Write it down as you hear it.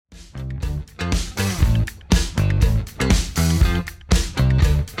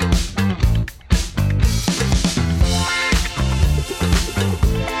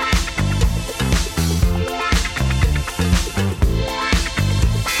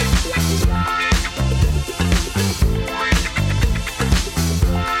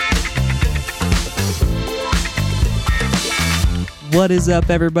What is up,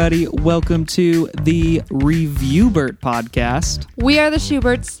 everybody? Welcome to the ReviewBert podcast. We are the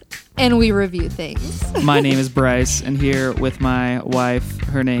Schuberts, and we review things. My name is Bryce, and here with my wife,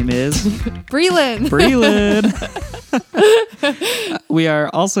 her name is... Breland. We are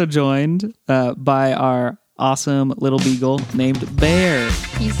also joined by our awesome little beagle named Bear.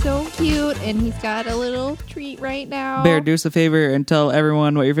 He's so cute, and he's got a little treat right now. Bear, do us a favor and tell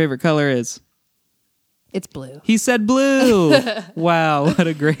everyone what your favorite color is. It's blue. He said blue. Wow, what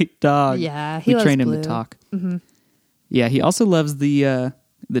a great dog. Yeah, he loves trained him blue. to talk. Mm-hmm. Yeah, he also loves the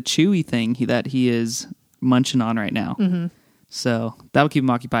chewy thing that he is munching on right now. Mm-hmm. So that'll keep him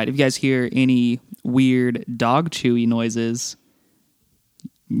occupied. If you guys hear any weird dog chewy noises,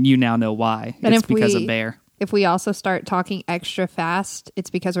 you now know why. And it's because of Bear. If we also start talking extra fast, it's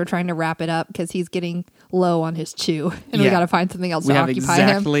because we're trying to wrap it up because he's getting low on his chew, and we got to find something else to occupy him.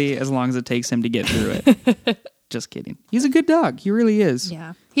 Exactly as long as it takes him to get through it. Just kidding. He's a good dog. He really is.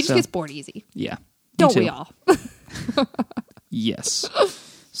 Yeah. He just gets bored easy. Yeah. Don't we all? Yes.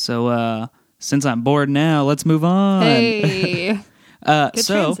 So, since I'm bored now, let's move on. Hey. Good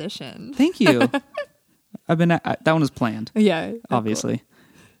transition. Thank you. That one was planned. Yeah. Obviously.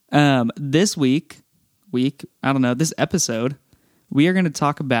 This this episode, we are going to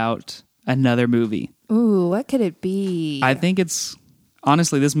talk about another movie. Ooh, what could it be? I think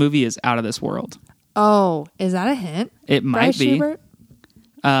honestly, this movie is out of this world. Oh, is that a hint? It might Bryce be. Schubert?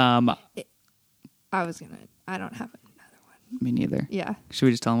 I don't have another one. Me neither. Yeah. Should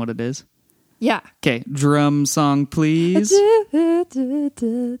we just tell them what it is? Yeah. Okay, drum song, please.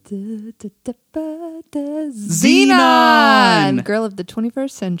 Zenon! Girl of the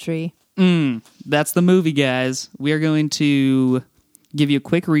 21st century. That's the movie, guys. We are going to give you a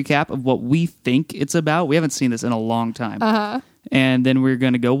quick recap of what we think it's about. We haven't seen this in a long time. Uh-huh. And then we're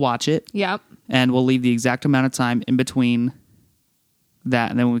going to go watch it. Yep. And we'll leave the exact amount of time in between that.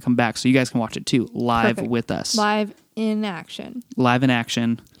 And then when we come back, so you guys can watch it too, live with us. Live in action. Live in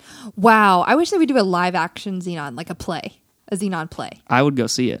action. Wow. I wish that we do a live action Zenon, like a Zenon play. I would go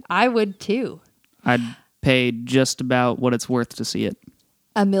see it. I would too. I'd pay just about what it's worth to see it.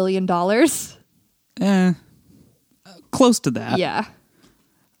 $1 million? Close to that. Yeah.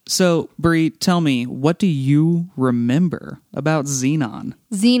 So, Brie, tell me, what do you remember about Zenon?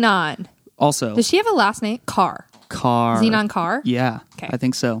 Zenon. Also, Does she have a last name? Carr. Zenon Carr? Yeah, Okay. I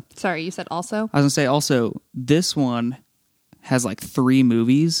think so. Sorry, you said also? I was going to say also, this one has like 3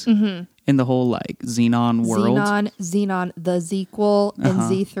 movies in the whole like Zenon world. Zenon, the sequel, and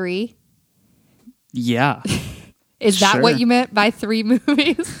Z3. Yeah. Is that Sure. what you meant by 3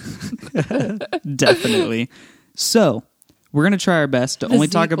 movies? Definitely. So, we're going to try our best to only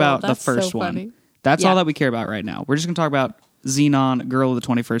talk sequel, about the that's first so one. funny. That's all that we care about right now. We're just going to talk about Zenon, Girl of the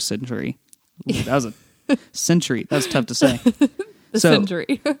 21st Century. Ooh, that was a century. That was tough to say.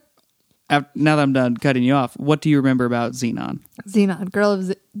 Century. Now that I'm done cutting you off, what do you remember about Zenon? Zenon, girl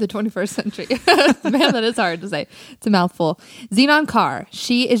of the 21st century. Man, that is hard to say. It's a mouthful. Zenon Carr.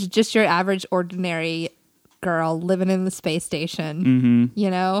 She is just your average, ordinary girl living in the space station. You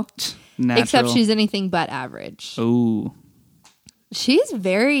know? Natural. Except she's anything but average. Ooh. She's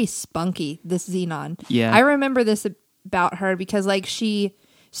very spunky, this Zenon. Yeah. I remember this about her because, like,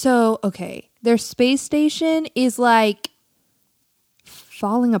 their space station is, like,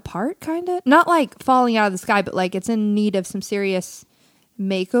 falling apart, kind of. Not, like, falling out of the sky, but, like, it's in need of some serious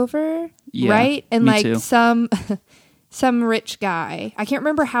makeover, right? And, me like, too. some rich guy, I can't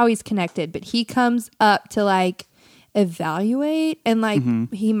remember how he's connected, but he comes up to, like, evaluate, and, like,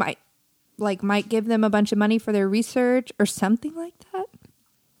 he might give them a bunch of money for their research or something like that.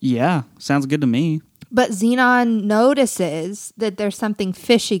 Yeah, sounds good to me. But Zenon notices that there's something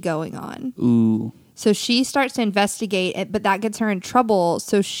fishy going on. Ooh. So she starts to investigate it, but that gets her in trouble.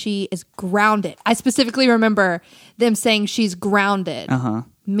 So she is grounded. I specifically remember them saying she's grounded,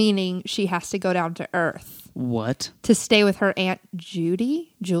 meaning she has to go down to Earth. What? To stay with her Aunt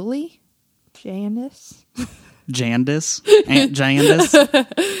Julie? Jandis? Jandis? Aunt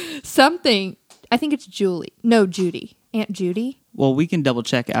Jandis? Something. I think it's Julie. No, Judy. Aunt Judy? Well, we can double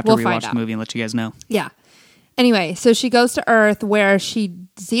check after we watch the movie and let you guys know. Yeah. Anyway, so she goes to Earth where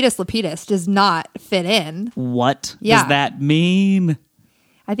Zetus Lapidus does not fit in. What does that mean?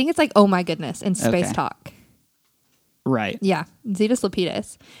 I think it's like, oh my goodness, in Space Talk. Right. Yeah, Zetus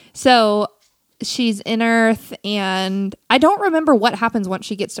Lapidus. So she's in Earth, and I don't remember what happens once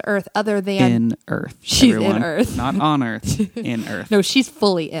she gets to Earth other than... In Earth. She's everyone. in Earth. Not on Earth. In Earth. No, she's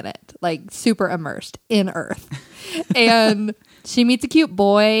fully in it. Like, super immersed in Earth. And she meets a cute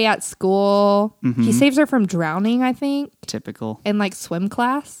boy at school. He saves her from drowning, I think. Typical. In, like, swim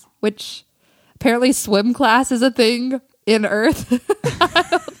class, which apparently swim class is a thing in Earth.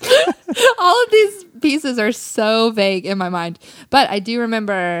 All of these pieces are so vague in my mind. But I do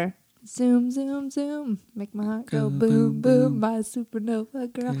remember zoom, zoom, zoom. Make my heart go boom, boom. My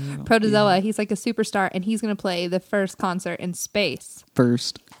supernova girl. Protozoa, he's like a superstar, and he's going to play the first concert in space.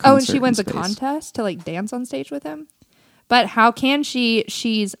 And she wins a contest to like dance on stage with him. But how can she?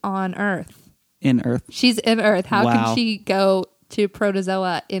 She's on Earth. In Earth. She's in Earth. How can she go to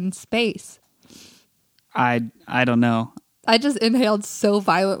Protozoa in space? I don't know. I just inhaled so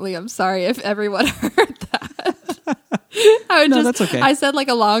violently. I'm sorry if everyone heard that. That's okay. I said like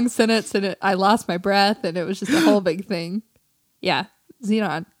a long sentence and I lost my breath and it was just a whole big thing. Yeah,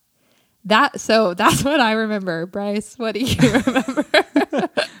 Zenon. That's what I remember. Bryce, what do you remember?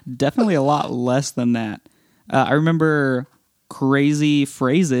 Definitely a lot less than that. I remember crazy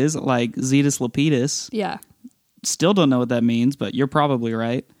phrases like Zetus Lapidus. Yeah. Still don't know what that means, but you're probably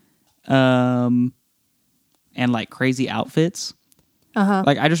right. And like crazy outfits.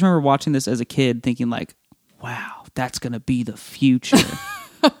 Like I just remember watching this as a kid thinking like, wow, that's going to be the future.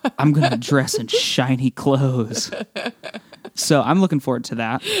 I'm going to dress in shiny clothes. So I'm looking forward to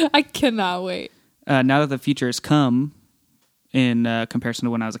that. I cannot wait. Now that the future has come in comparison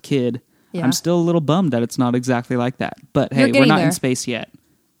to when I was a kid, I'm still a little bummed that it's not exactly like that. But hey, we're not in space yet.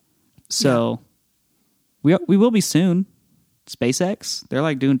 So we will be soon. SpaceX, they're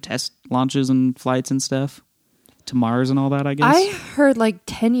like doing test launches and flights and stuff to Mars and all that, I guess. I heard like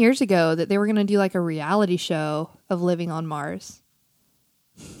 10 years ago that they were going to do like a reality show of living on Mars.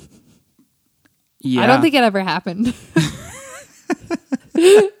 Yeah. I don't think it ever happened.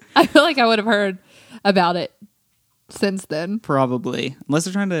 I feel like I would have heard about it since then. Probably. Unless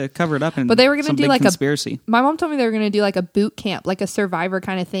they're trying to cover it up in but they were going to do like conspiracy. My mom told me they were going to do like a boot camp, like a Survivor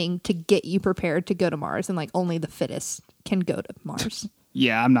kind of thing to get you prepared to go to Mars, and like only the fittest can go to Mars.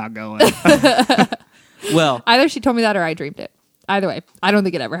 Yeah, I'm not going. Well, either she told me that or I dreamed it. Either way, I don't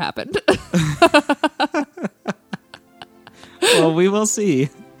think it ever happened. Well, we will see.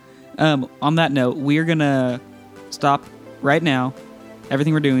 On that note, we're going to stop right now,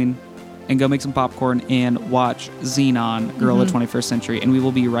 everything we're doing, and go make some popcorn and watch Zenon, Girl of the 21st Century, and we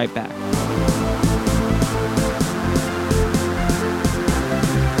will be right back.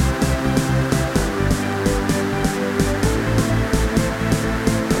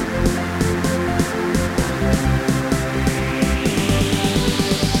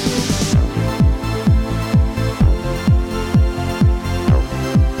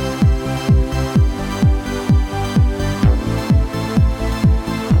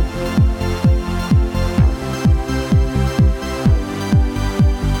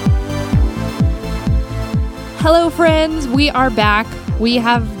 Hello, friends. We are back. We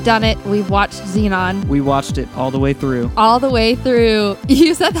have done it. We've watched Zenon. We watched it all the way through. All the way through.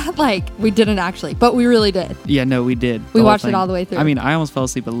 You said that like we didn't actually, but we really did. Yeah, no, we did. We watched it all the way through. I mean, I almost fell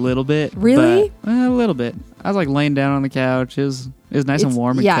asleep a little bit. Really? But, a little bit. I was like laying down on the couch. It was nice and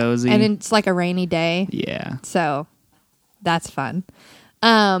warm and cozy. And it's like a rainy day. Yeah. So that's fun.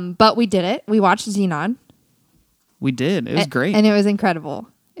 But we did it. We watched Zenon. We did. It was great. And it was incredible.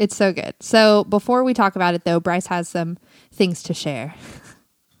 It's so good. So before we talk about it, though, Bryce has some things to share.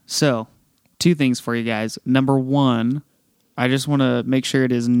 So, 2 things for you guys. Number 1, I just want to make sure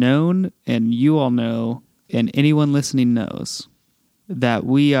it is known, and you all know, and anyone listening knows, that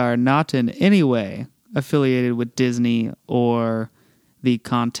we are not in any way affiliated with Disney or the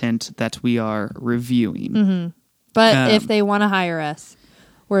content that we are reviewing. Mm-hmm. But if they want to hire us,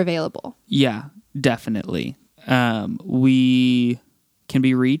 we're available. Yeah, definitely. We can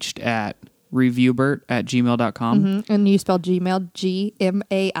be reached at reviewbert@gmail.com. Mm-hmm. And you spell Gmail,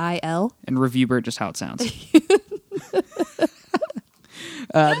 Gmail. And reviewbert, just how it sounds.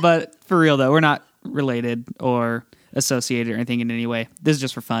 But for real, though, we're not related or associated or anything in any way. This is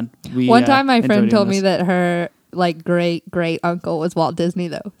just for fun. One time my friend told me that her like great uncle was Walt Disney,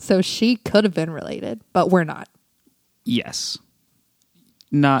 though. So she could have been related, but we're not. Yes.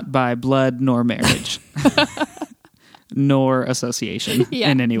 Not by blood nor marriage. Nor association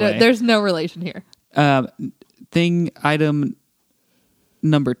in any way. There's no relation here. Item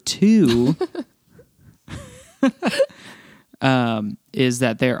number 2 is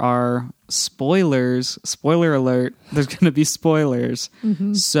that there are spoilers. Spoiler alert. There's going to be spoilers.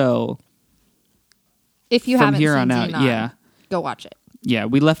 Mm-hmm. So if you haven't seen Zenon, go watch it. Yeah,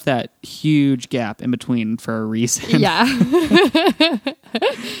 we left that huge gap in between for a reason. Yeah.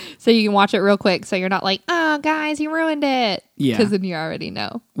 So you can watch it real quick so you're not like, oh, guys, you ruined it. Yeah. Because then you already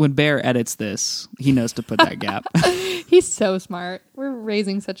know. When Bear edits this, he knows to put that gap. He's so smart. We're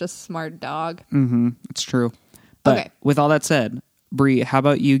raising such a smart dog. Mm-hmm. It's true. But with all that said, Bree, how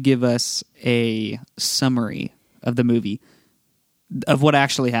about you give us a summary of the movie, of what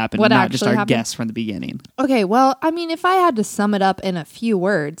actually happened, not just our guess from the beginning. Okay, well, I mean, if I had to sum it up in a few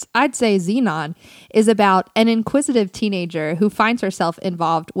words, I'd say Zenon is about an inquisitive teenager who finds herself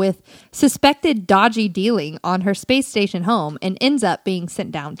involved with suspected dodgy dealing on her space station home and ends up being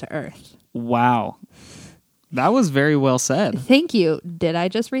sent down to Earth. Wow. That was very well said. Thank you. Did I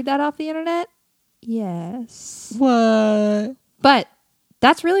just read that off the internet? Yes. What? But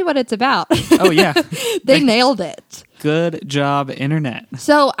that's really what it's about. Oh, yeah. They nailed it. Good job, internet.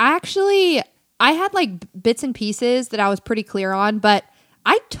 So I had like bits and pieces that I was pretty clear on, but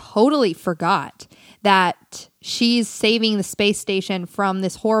I totally forgot that she's saving the space station from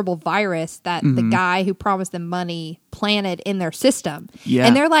this horrible virus that the guy who promised them money planted in their system. Yeah.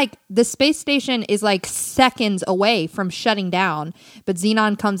 And they're like, the space station is like seconds away from shutting down, but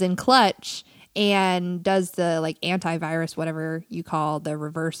Zenon comes in clutch and does the like antivirus, whatever you call the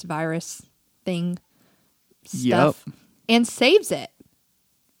reverse virus thing stuff, and saves it.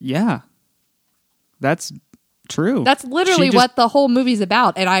 Yeah. That's true. That's literally what the whole movie's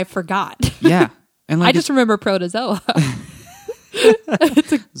about, and I forgot. Yeah. And like I just remember Protozoa.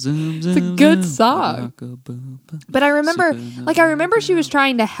 It's a good song. But I remember she was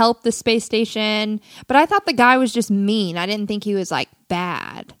trying to help the space station, but I thought the guy was just mean. I didn't think he was like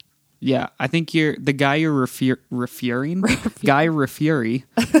bad. Yeah, I think the guy you're referring. Guy Refury.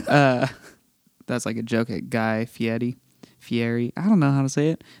 That's like a joke at Guy Fieri. I don't know how to say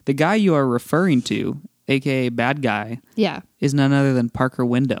it. The guy you are referring to, aka bad guy, is none other than Parker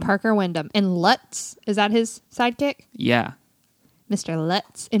Wyndham. And Lutz, is that his sidekick? Yeah. Mr.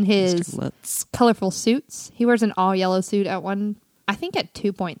 Lutz in his colorful suits. He wears an all yellow suit at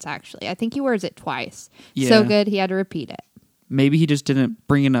 2 points actually. I think he wears it twice. Yeah. So good he had to repeat it. Maybe he just didn't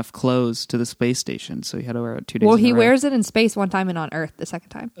bring enough clothes to the space station, so he had to wear it 2 days Well, he wears it in space one time and on Earth the second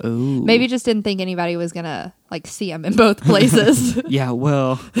time. Oh. Maybe just didn't think anybody was going to like see him in both places. Yeah,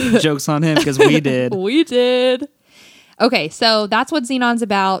 well, joke's on him because we did. We did. Okay, so that's what Zenon's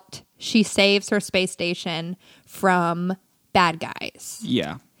about. She saves her space station from bad guys.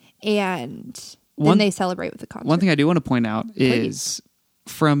 Yeah. And then they celebrate with the concert. One thing I do want to point out is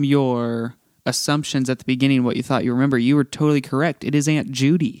from your assumptions at the beginning, what you thought you remember, you were totally correct. It is Aunt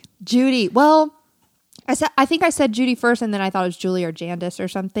Judy. Well, I think I said Judy first, and then I thought it was Julie or Jandis or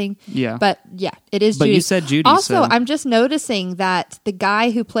something. Yeah. But yeah, it is Judy. But you said Judy. Also, I'm just noticing that the guy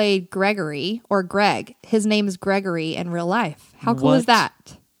who played Gregory, or Greg, his name is Gregory in real life. How cool is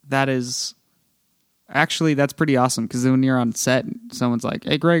that? That is... Actually, that's pretty awesome, because when you're on set, someone's like,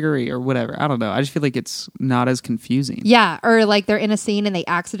 hey, Gregory, or whatever. I don't know. I just feel like it's not as confusing. Yeah, or like they're in a scene and they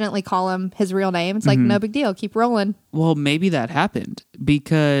accidentally call him his real name. It's like, no big deal. Keep rolling. Well, maybe that happened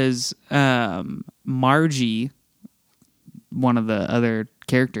because Margie, one of the other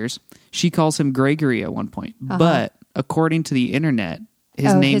characters, she calls him Gregory at one point. But according to the internet,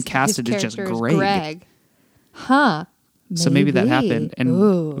 his name casted is just Greg. Huh. So maybe that happened,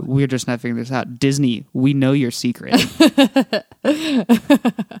 and we're just not figuring this out. Disney, we know your secret.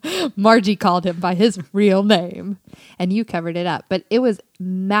 Margie called him by his real name, and you covered it up. But it was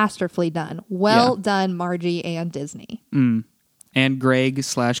masterfully done. Well done, Margie and Disney. And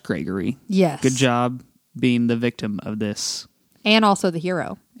Greg/Gregory. Yes. Good job being the victim of this. And also the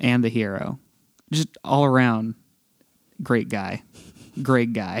hero. Just all around, great guy.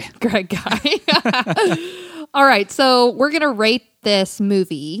 Great guy. Great guy. All right, so we're going to rate this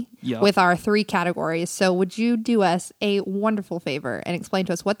movie with our 3 categories. So would you do us a wonderful favor and explain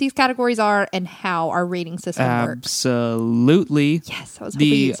to us what these categories are and how our rating system works? Absolutely. Yes, I was hoping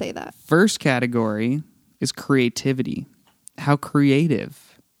you'd say that. First category is creativity. How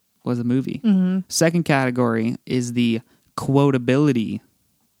creative was the movie? Second category is the quotability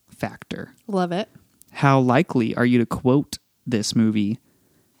factor. Love it. How likely are you to quote this movie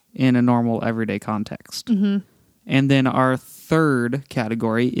in a normal everyday context? And then our third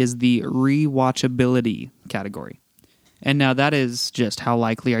category is the rewatchability category. And now that is just how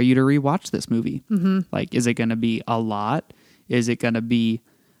likely are you to rewatch this movie? Like, is it going to be a lot? Is it going to be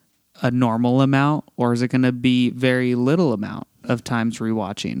a normal amount? Or is it going to be very little amount of times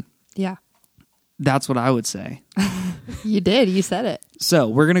rewatching? Yeah. That's what I would say. You did. You said it. So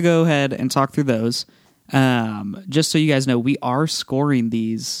we're going to go ahead and talk through those. Just so you guys know, we are scoring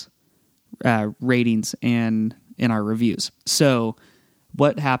these ratings and in our reviews. So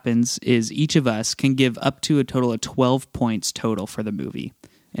what happens is each of us can give up to a total of 12 points total for the movie.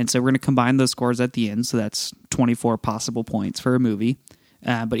 And so we're going to combine those scores at the end. So that's 24 possible points for a movie.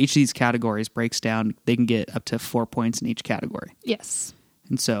 But each of these categories breaks down. They can get up to 4 points in each category. Yes.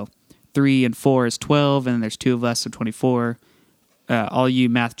 And so 3 and 4 is 12, and then there's 2 of us, so 24. All you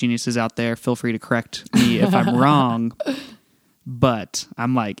math geniuses out there, feel free to correct me if I'm wrong. But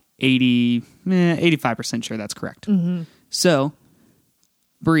I'm like 85% sure that's correct. Mm-hmm. So,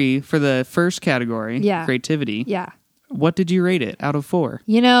 Bree, for the first category, creativity, what did you rate it out of 4?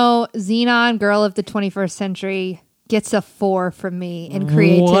 Zenon, girl of the 21st century, gets a 4 from me in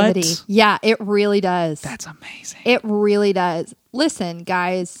creativity. What? Yeah, it really does. That's amazing. It really does. Listen,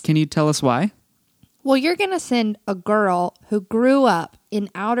 guys. Can you tell us why? Well, you're going to send a girl who grew up in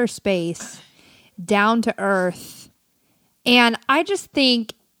outer space down to Earth. And I just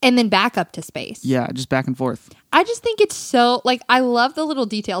think, and then back up to space. Yeah, just back and forth. I just think it's so, I love the little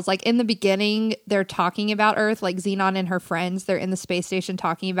details. Like, in the beginning, they're talking about Earth. Like, Zenon and her friends, they're in the space station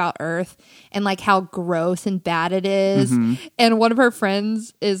talking about Earth and, how gross and bad it is. Mm-hmm. And one of her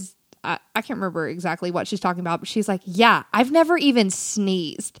friends is, I can't remember exactly what she's talking about, but she's like, yeah, I've never even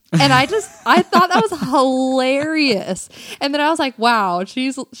sneezed. And I thought that was hilarious. And then I was like, wow,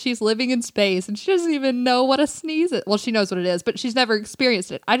 she's living in space and she doesn't even know what a sneeze is. Well, she knows what it is, but she's never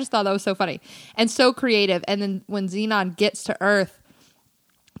experienced it. I just thought that was so funny and so creative. And then when Zenon gets to Earth,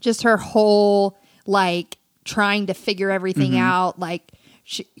 just her whole, trying to figure everything out,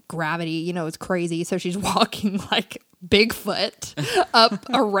 gravity, is crazy. So she's walking Bigfoot up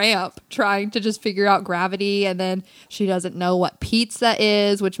a ramp trying to just figure out gravity, and then she doesn't know what pizza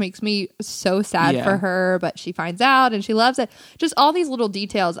is, which makes me so sad for her, but she finds out and she loves it. Just all these little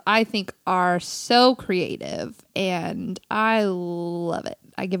details I think are so creative and I love it.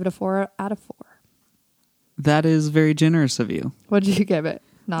 I give it a 4 out of 4. That is very generous of you. What did you give it?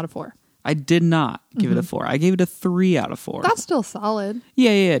 Not a 4. I did not give it a 4. I gave it a 3 out of 4. That's still solid.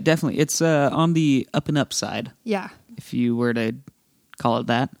 Yeah, definitely. It's on the up and up side. Yeah. If you were to call it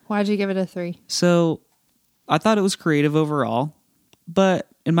that. Why'd you give it a 3? So, I thought it was creative overall, but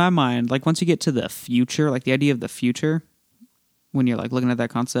in my mind, once you get to the future, the idea of the future, when you're looking at that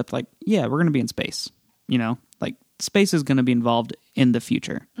concept, we're going to be in space, space is going to be involved in the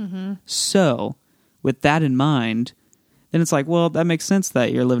future. Mm-hmm. So, with that in mind, then it's well, that makes sense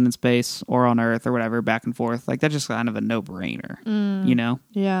that you're living in space or on Earth or whatever, back and forth. That's just kind of a no-brainer,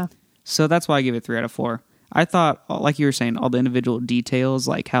 Yeah. So that's why I give it 3 out of 4. I thought, like you were saying, all the individual details,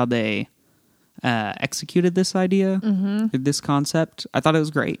 how they executed this idea, this concept, I thought it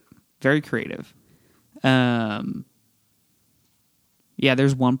was great. Very creative. Yeah,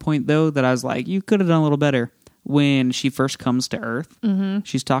 there's one point, though, that I was like, you could have done a little better. When she first comes to Earth,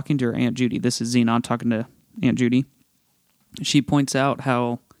 she's talking to her Aunt Judy. This is Zenon talking to Aunt Judy. She points out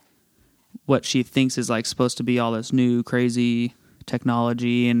how what she thinks is supposed to be all this new, crazy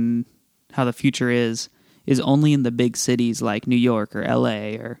technology and how the future is only in the big cities like New York or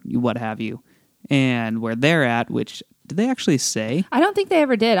LA or what have you. And where they're at, which, did they actually say? I don't think they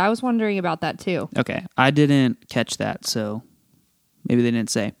ever did. I was wondering about that too. Okay. I didn't catch that, so maybe they didn't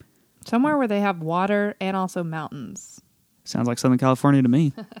say. Somewhere where they have water and also mountains. Sounds like Southern California to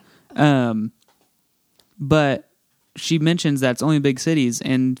me. But she mentions that it's only big cities,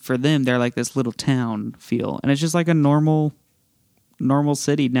 and for them, they're this little town feel. And it's just a normal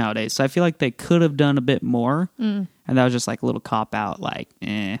city nowadays. So I feel like they could have done a bit more. And that was just a little cop out,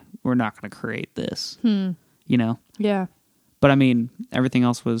 we're not going to create this. Yeah. But I mean, everything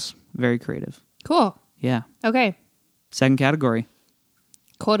else was very creative. Cool. Yeah. Okay. Second category.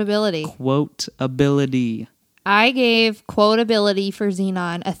 Quotability. Quotability. I gave quotability for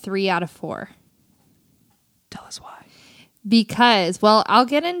Zenon a 3 out of 4. Tell us why. Because, well, I'll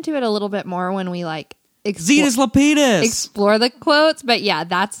get into it a little bit more when we Zetus Lapidus! Explore the quotes. But yeah,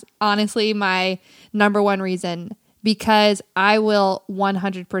 that's honestly my number one reason. Because I will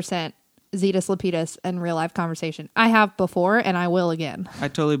 100% Zetus Lapidus in real life conversation. I have before and I will again. I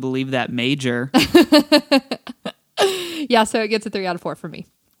totally believe that, Major. Yeah, so it gets a 3 out of 4 for me.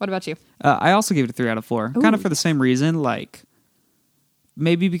 What about you? I also gave it a 3 out of 4. Kind of for the same reason.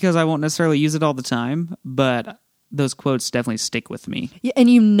 Maybe because I won't necessarily use it all the time, but those quotes definitely stick with me. Yeah,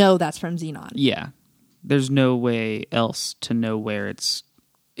 and that's from Zenon. Yeah. There's no way else to know where it's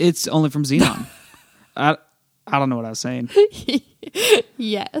only from Zenon. I don't know what I was saying.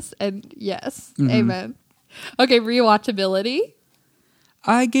 Yes, and yes. Mm-hmm. Amen. Okay, rewatchability.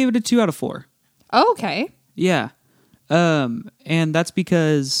 I gave it a 2 out of 4. Oh, okay. Yeah. And that's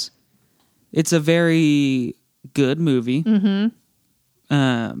because it's a very good movie.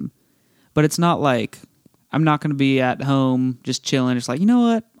 Mm-hmm. But it's not I'm not going to be at home just chilling. It's you know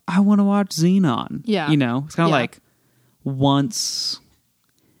what? I want to watch Zenon. Yeah. It's kind of once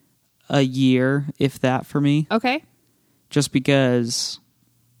a year, if that, for me. Okay. Just because,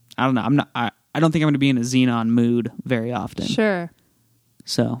 I don't know. I don't think I'm going to be in a Zenon mood very often. Sure.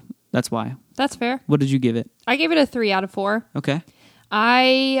 So that's why. That's fair. What did you give it? I gave it a 3 out of 4. Okay.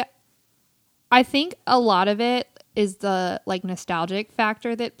 I think a lot of it is the like nostalgic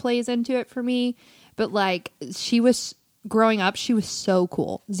factor that plays into it for me. But like growing up, she was so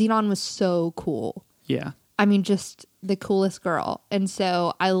cool. Zenon was so cool. Yeah. I mean, just the coolest girl. And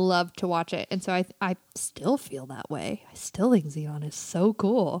so I love to watch it. And so I still feel that way. I still think Zenon is so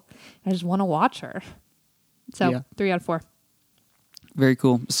cool. I just want to watch her. So 3 out of 4. Very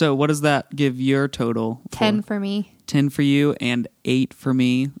cool. So what does that give your total? 10 for me. 10 for you and 8 for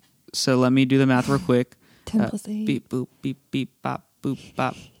me. So let me do the math real quick. 10 plus 8. Beep, boop, beep, beep, bop, boop,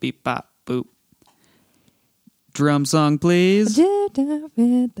 bop, beep, bop, boop. Drum song, please.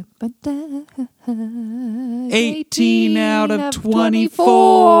 18 out of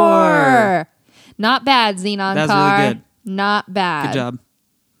 24. Not bad, Zenon That's Car. really good. Not bad. Good job.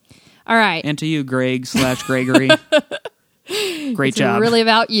 All right. And to you, Greg/Gregory. Great job. It's really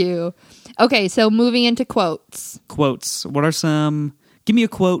about you. Okay, so moving into quotes. Quotes. What are some... Give me a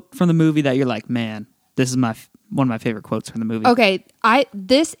quote from the movie that you're like, man, this is one of my favorite quotes from the movie. Okay,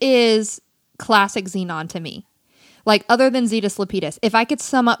 this is classic Zenon to me. Like, other than Zetus Lapidus, if I could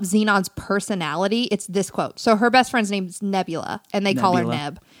sum up Zenon's personality, it's this quote. So her best friend's name is Nebula, and they call her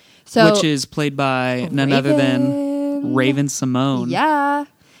Neb. So, which is played by none other than Raven Simone. Yeah.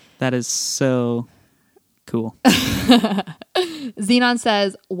 That is so cool. Zenon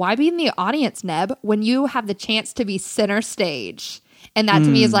says, why be in the audience, Neb, when you have the chance to be center stage? And that to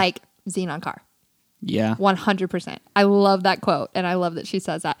me is like Zenon Car. Yeah. 100%. I love that quote, and I love that she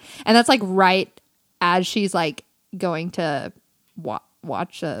says that. And that's like right as she's like going to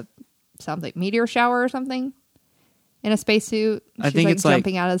watch something, meteor shower or something in a spacesuit. I think like it's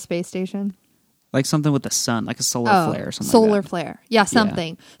jumping out of the space station. Like something with the sun, like a solar flare or something solar like that. flare. Yeah,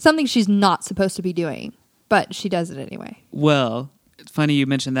 something. Yeah. Something she's not supposed to be doing, but she does it anyway. Well, it's funny you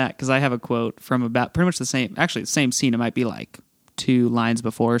mentioned that because I have a quote from about pretty much the same scene. It might be like 2 lines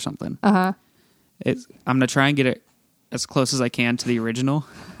before or something. Uh-huh. I'm going to try and get it as close as I can to the original.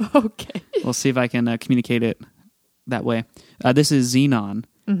 Okay. We'll see if I can communicate it that way. This is Zenon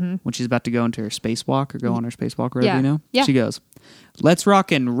when she's about to go into her spacewalk or go on her spacewalk, whatever, you know? Yeah. She goes, let's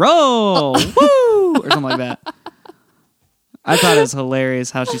rock and roll! Woo! Or something like that. I thought it was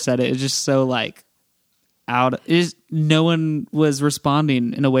hilarious how she said it. It's just so like no one was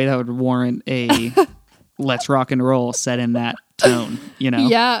responding in a way that would warrant a let's rock and roll set in that tone, you know?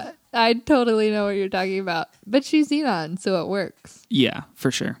 Yeah, I totally know what you're talking about. But she's Zenon, so it works. Yeah,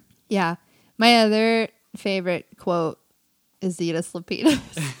 for sure. Yeah. My other favorite quote is Zetus Lapidus.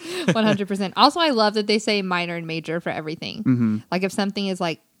 100%. Also, I love that they say minor and major for everything. Mm-hmm. Like if something is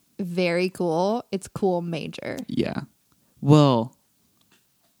like very cool, it's cool major. Yeah. Well,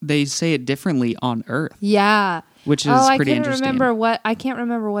 they say it differently on Earth. Yeah. Which is pretty interesting. I can't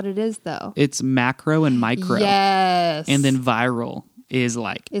remember what it is though. It's macro and micro. Yes. And then viral is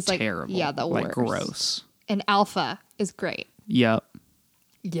like it's terrible. Like, yeah, the like worst. Gross. And alpha is great. Yep.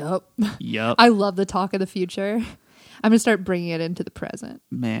 Yup. Yep. I love the talk of the future. I'm going to start bringing it into the present.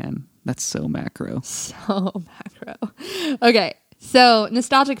 Man, that's so macro. So macro. Okay. So,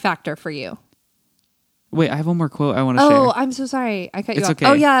 nostalgic factor for you. Wait, I have one more quote I want to share. Oh, I'm so sorry. I cut you off. Okay.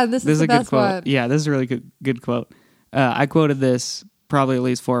 Oh, yeah. This is the a best good quote. one. Yeah, this is a really good quote. I quoted this probably at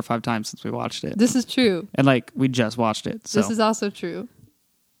least 4 or 5 times since we watched it. This is true. And like, we just watched it. So. This is also true.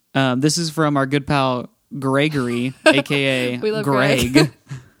 This is from our good pal Gregory, a.k.a. Greg.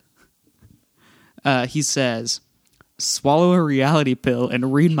 He says, swallow a reality pill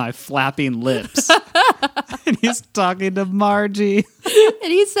and read my flapping lips. And he's talking to Margie.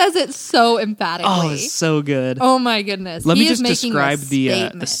 And he says it so emphatically. Oh, it's so good. Oh, my goodness. Let me just describe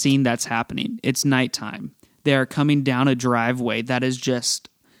the scene that's happening. It's nighttime. They are coming down a driveway that is just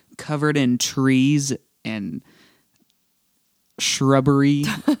covered in trees and shrubbery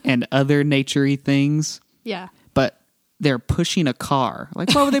and other naturey things. Yeah. But they're pushing a car.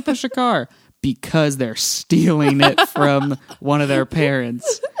 Like, why would they push a car? Because they're stealing it from one of their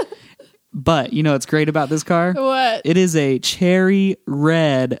parents. But you know what's great about this car? What? It is a cherry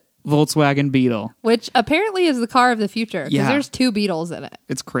red Volkswagen Beetle. Which apparently is the car of the future. Because Yeah. there's 2 Beetles in it.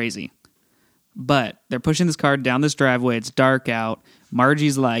 It's crazy. But they're pushing this car down this driveway. It's dark out.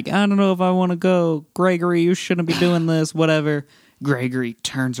 Margie's like, I don't know if I want to go. Gregory, you shouldn't be doing this, whatever. Gregory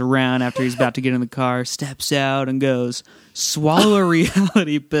turns around after he's about to get in the car, steps out and goes, swallow a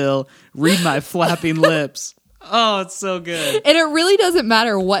reality pill, read my flapping lips. Oh, it's so good. And it really doesn't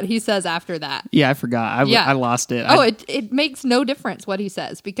matter what he says after that. Yeah, I forgot. I lost it. It makes no difference what he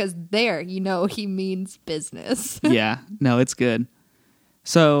says because there, he means business. Yeah, no, it's good.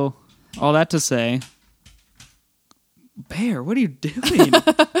 So, all that to say, Bear, what are you doing?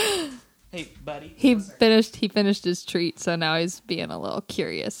 Hey, buddy. He finished his treat, so now he's being a little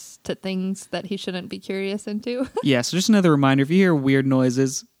curious to things that he shouldn't be curious into. Yeah, so just another reminder, if you hear weird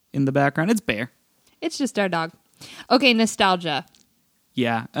noises in the background, it's Bear. It's just our dog. Okay, nostalgia.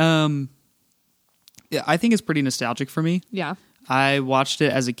 Yeah. Yeah, I think it's pretty nostalgic for me. Yeah. I watched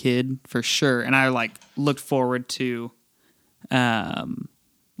it as a kid for sure, and I looked forward to the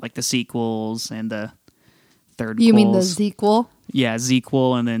sequels and the third. You mean the sequel? Yeah,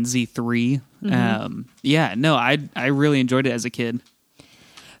 Zequel and then Z3. Mm-hmm. I really enjoyed it as a kid.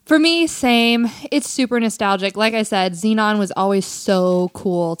 For me, same. It's super nostalgic. Like I said, Zenon was always so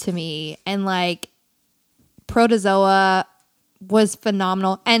cool to me. And Protozoa was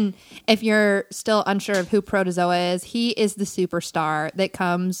phenomenal. And if you're still unsure of who Protozoa is, he is the superstar that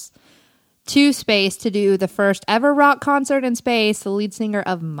comes to space to do the first ever rock concert in space, the lead singer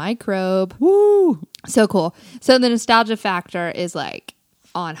of Microbe. Woo! So cool. So the nostalgia factor is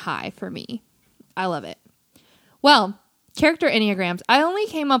on high for me. I love it. Well, character enneagrams. I only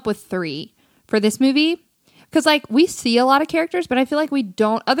came up with 3 for this movie because we see a lot of characters, but I feel like we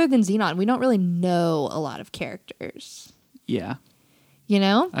don't, other than Zenon, we don't really know a lot of characters. Yeah. You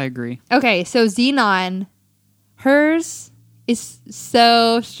know? I agree. Okay, so Zenon, hers is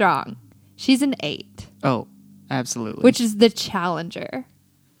so strong. She's an 8. Oh, absolutely. Which is the challenger.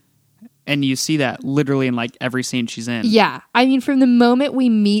 And you see that literally in every scene she's in. Yeah. I mean, from the moment we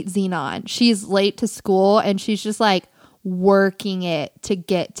meet Zenon, she's late to school and she's just working it to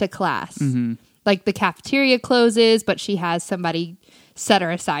get to class. Mm-hmm. The cafeteria closes, but she has somebody set her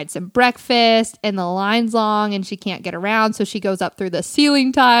aside some breakfast and the line's long and she can't get around. So she goes up through the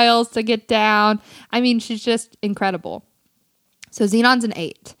ceiling tiles to get down. I mean, she's just incredible. So Xenon's an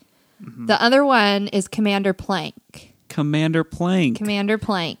 8. Mm-hmm. The other one is Commander Plank. Commander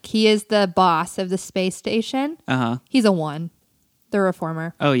Plank. He is the boss of the space station. Uh-huh. He's a 1. The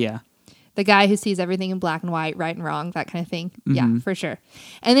reformer. Oh, yeah. The guy who sees everything in black and white, right and wrong, that kind of thing. Mm-hmm. Yeah, for sure.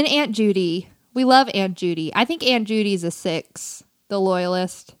 And then Aunt Judy. We love Aunt Judy. I think Aunt Judy's a 6, the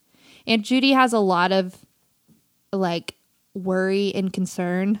loyalist. Aunt Judy has a lot of, worry and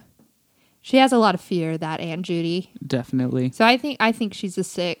concern. She has a lot of fear, that Aunt Judy. Definitely. So I think she's a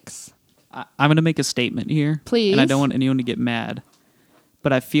 6. I'm going to make a statement here. Please. And I don't want anyone to get mad.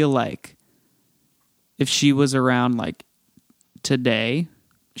 But I feel like if she was around today,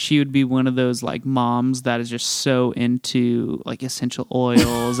 she would be one of those moms that is just so into essential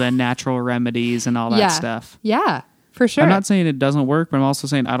oils and natural remedies and all that stuff. Yeah, for sure. I'm not saying it doesn't work, but I'm also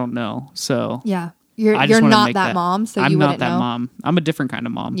saying I don't know. So yeah, you're not that mom, so you wouldn't know. I'm not that mom. I'm a different kind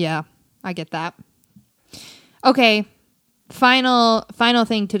of mom. Yeah, I get that. Okay. Final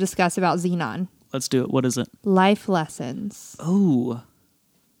thing to discuss about Zenon. Let's do it. What is it? Life lessons. Oh.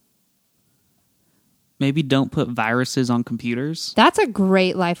 Maybe don't put viruses on computers. That's a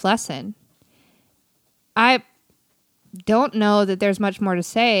great life lesson. I don't know that there's much more to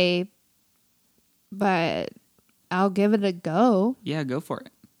say, but I'll give it a go. Yeah, go for it.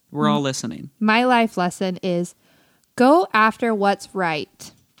 We're all listening. My life lesson is go after what's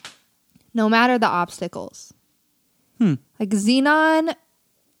right, no matter the obstacles. Zenon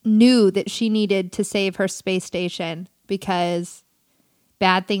knew that she needed to save her space station because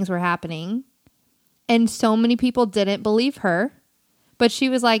bad things were happening. And so many people didn't believe her. But she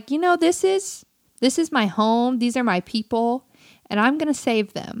was like, this is my home. These are my people. And I'm going to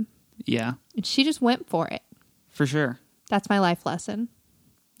save them. Yeah. And she just went for it. For sure. That's my life lesson.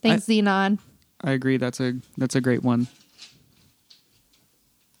 Thanks, Zenon. I agree. That's a great one.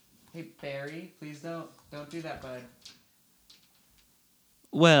 Hey, Barry, please don't do that, bud.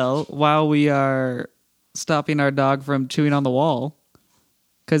 Well, while we are stopping our dog from chewing on the wall,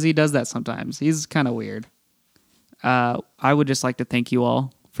 because he does that sometimes. He's kind of weird. I would just like to thank you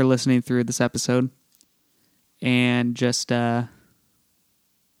all for listening through this episode. And just, it's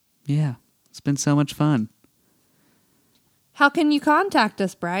been so much fun. How can you contact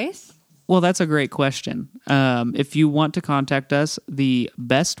us, Bryce? Well, that's a great question. If you want to contact us, the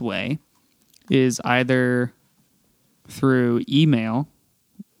best way is either through email,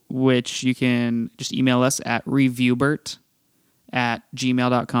 which you can just email us at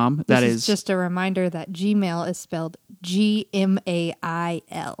reviewbert@gmail.com. That is just a reminder that Gmail is spelled Gmail.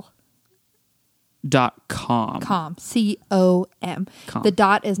 .com. Com. Com. The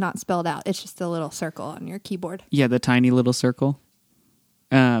dot is not spelled out. It's just a little circle on your keyboard. Yeah, the tiny little circle.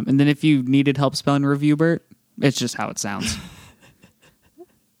 And then if you needed help spelling Reviewbert, it's just how it sounds.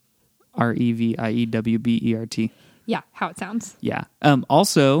 REVIEWBERT. Yeah, how it sounds. Yeah.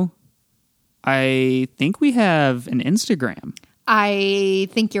 Also, I think we have an Instagram. I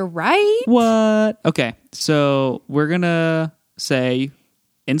think you're right. What? Okay. So we're going to say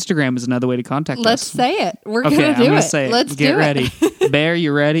Instagram is another way to contact Let's us. say it. We're Okay, going to do I'm gonna it. say it. Let's Get do ready. it. Bear,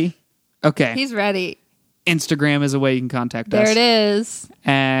 you ready? Okay. He's ready. Instagram is a way you can contact There us. it is.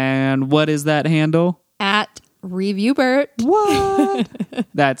 And what is that handle? At ReviewBert. What?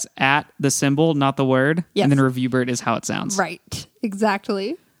 That's at the symbol, not the word. Yes. And then ReviewBert is how it sounds. Right.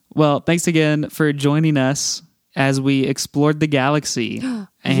 Exactly. Well, thanks again for joining us as we explored the galaxy and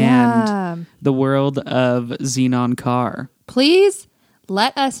Yeah. the world of Zenon Car. Please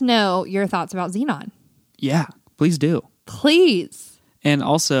let us know your thoughts about Zenon. Yeah, please do. Please. And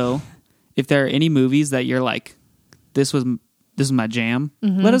also, if there are any movies that you're like, this is my jam,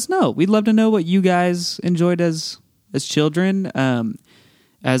 let us know. We'd love to know what you guys enjoyed as children,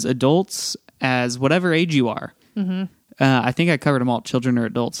 as adults, as whatever age you are. I think I covered them all. Children or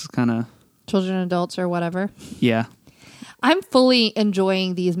adults, kind of. Children, adults, or whatever. Yeah. I'm fully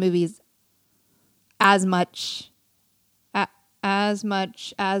enjoying these movies as much as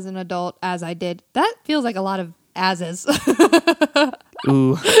an adult as I did. That feels like a lot of as's.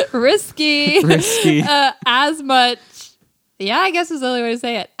 Ooh. Risky. Risky. As much. Yeah, I guess is the only way to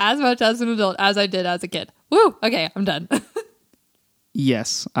say it. As much as an adult as I did as a kid. Woo. Okay, I'm done.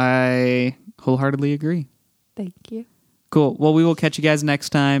 Yes, I wholeheartedly agree. Thank you. Cool. Well, we will catch you guys next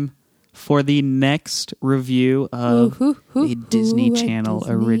time for the next review of a Disney Channel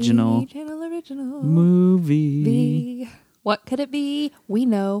original movie. What could it be? We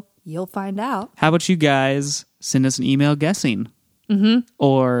know. You'll find out. How about you guys send us an email guessing?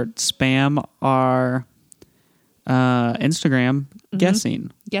 Or spam our Instagram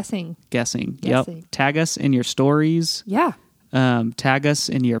guessing. Guessing. Yep. Tag us in your stories. Yeah. Tag us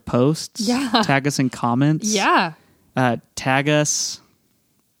in your posts. Yeah. Tag us in comments. Yeah. Tag us,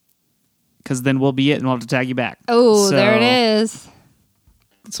 because then we'll be it and we'll have to tag you back. Oh, So, there it is.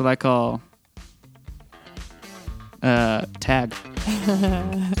 That's what I call tag.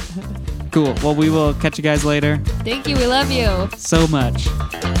 Cool. Well, we will catch you guys later. Thank you. We love you. So much.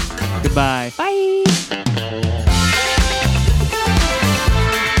 Goodbye. Bye.